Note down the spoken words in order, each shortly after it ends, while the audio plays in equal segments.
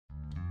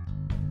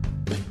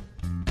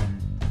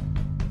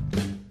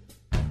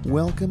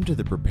Welcome to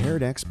the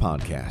PreparedX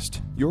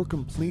podcast, your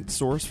complete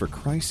source for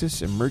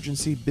crisis,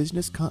 emergency,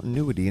 business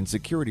continuity, and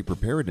security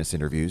preparedness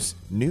interviews,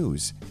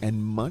 news,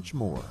 and much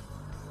more.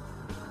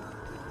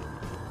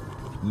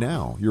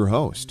 Now, your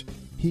host.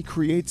 He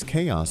creates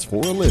chaos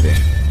for a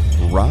living,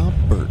 Rob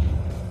Burton.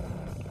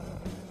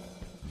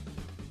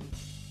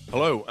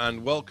 Hello,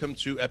 and welcome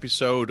to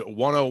episode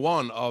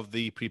 101 of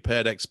the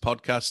PreparedX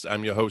podcast.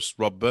 I'm your host,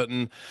 Rob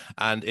Burton,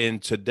 and in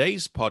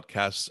today's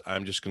podcast,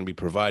 I'm just going to be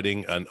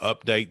providing an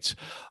update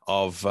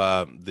of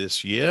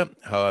this year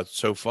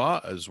so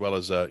far, as well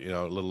as a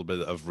little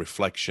bit of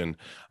reflection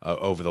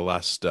over the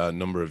last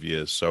number of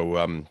years. So,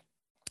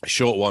 a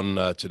short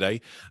one today,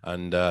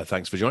 and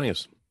thanks for joining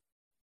us.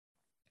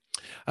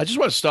 I just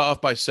want to start off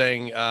by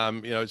saying,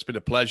 it's been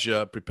a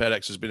pleasure.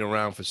 PreparedX has been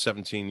around for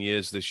 17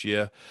 years this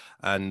year.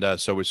 And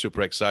so we're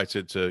super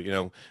excited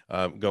to,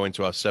 go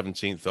into our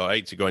 17th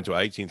or to go into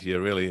our 18th year,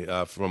 really,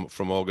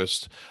 from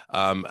August.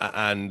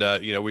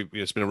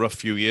 It's been a rough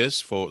few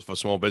years for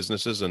small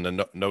businesses,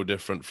 and no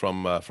different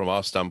from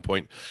our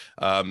standpoint.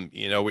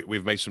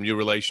 We've made some new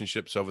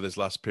relationships over this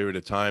last period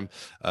of time,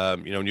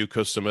 new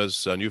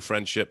customers, new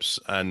friendships,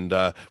 and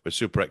we're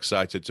super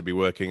excited to be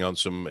working on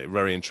some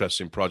very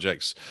interesting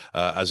projects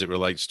as it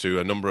relates to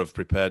a number of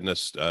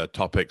preparedness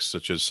topics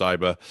such as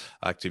cyber,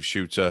 active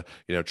shooter,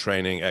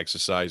 training,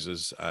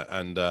 exercises,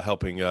 and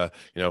helping our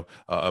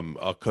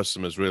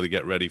customers really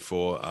get ready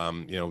for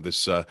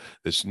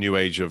this new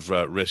age of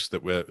risk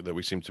that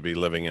we seem to be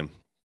living in.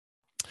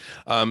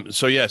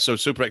 So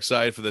super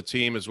excited for the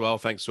team as well.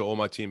 Thanks to all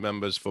my team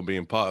members for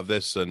being part of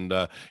this, and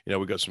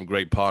we've got some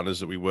great partners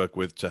that we work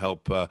with to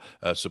help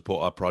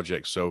support our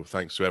projects. So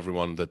thanks to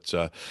everyone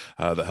that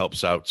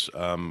helps out,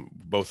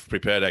 both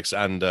PreparedX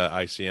and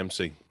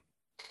ICMC.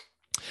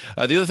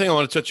 The other thing I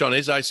want to touch on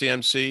is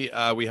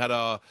ICMC. We had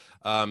our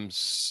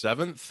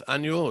sixth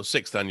annual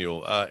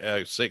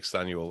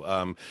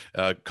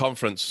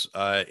conference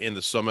in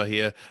the summer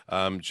here,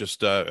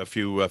 just a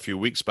few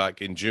weeks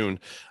back in June,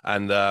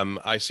 and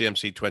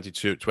ICMC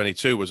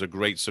 2022 was a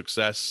great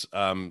success.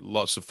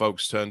 Lots of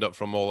folks turned up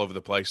from all over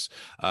the place.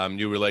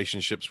 New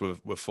relationships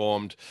were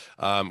formed.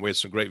 We had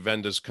some great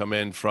vendors come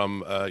in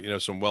from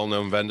some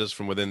well-known vendors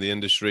from within the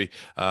industry.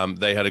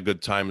 They had a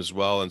good time as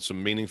well, and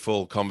some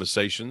meaningful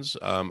conversations.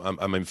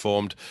 I'm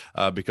informed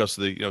because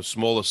of the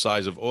smaller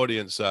size of audience,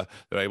 they're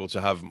able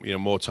to have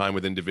more time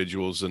with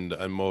individuals and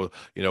more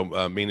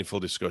meaningful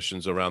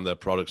discussions around their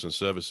products and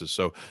services.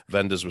 So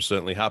vendors were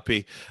certainly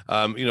happy.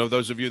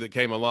 Those of you that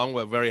came along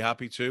were very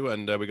happy too,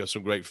 and we got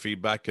some great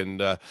feedback.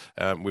 And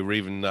we've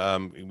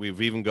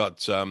even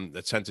got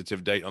a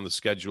tentative date on the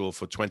schedule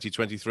for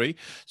 2023.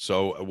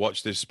 So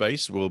watch this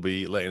space. We'll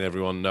be letting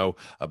everyone know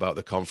about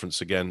the conference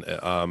again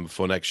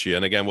for next year.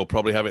 And again, we'll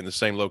probably have it in the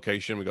same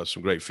location. We got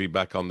some great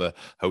feedback on the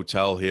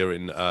hotel here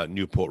in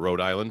Newport,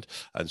 Rhode Island,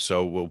 and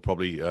so we'll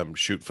probably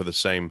shoot for the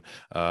same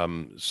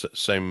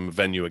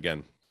venue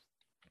again.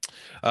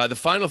 The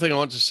final thing I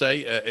want to say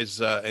is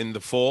in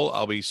the fall,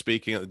 I'll be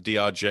speaking at the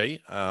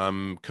DRJ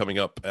coming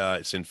up.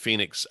 It's in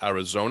Phoenix,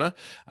 Arizona,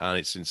 and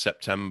it's in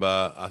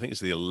September. I think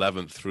it's the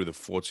 11th through the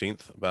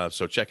 14th.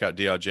 So check out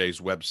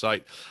DRJ's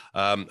website.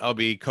 I'll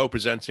be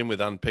co-presenting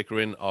with Ann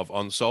Pickering of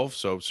OnSolve,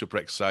 so super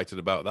excited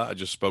about that. I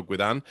just spoke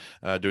with Ann,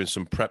 doing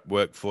some prep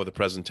work for the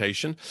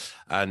presentation,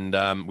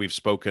 and we've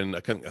spoken, I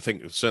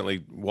think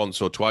certainly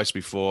once or twice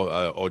before,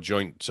 or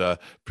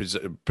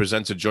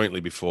presented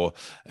jointly before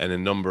in a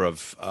number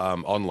of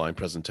online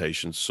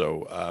presentations.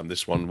 So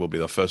this one will be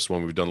the first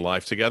one we've done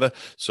live together.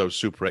 So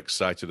super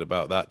excited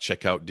about that.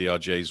 Check out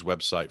DRJ's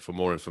website for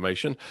more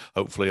information.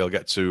 Hopefully I'll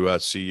get to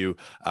see you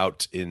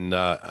out in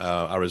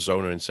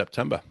Arizona in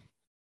September.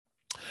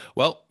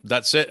 Well,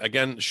 that's it.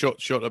 Again, short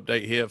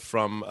update here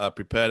from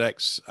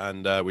PreparedX,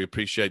 and we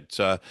appreciate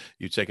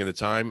you taking the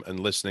time and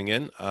listening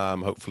in.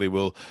 Hopefully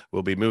we'll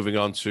be moving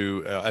on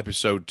to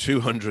episode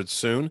 200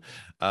 soon.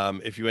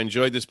 If you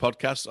enjoyed this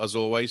podcast, as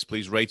always,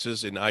 please rate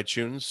us in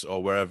iTunes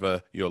or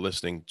wherever you're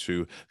listening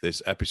to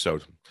this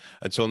episode.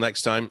 Until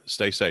next time,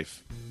 stay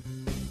safe.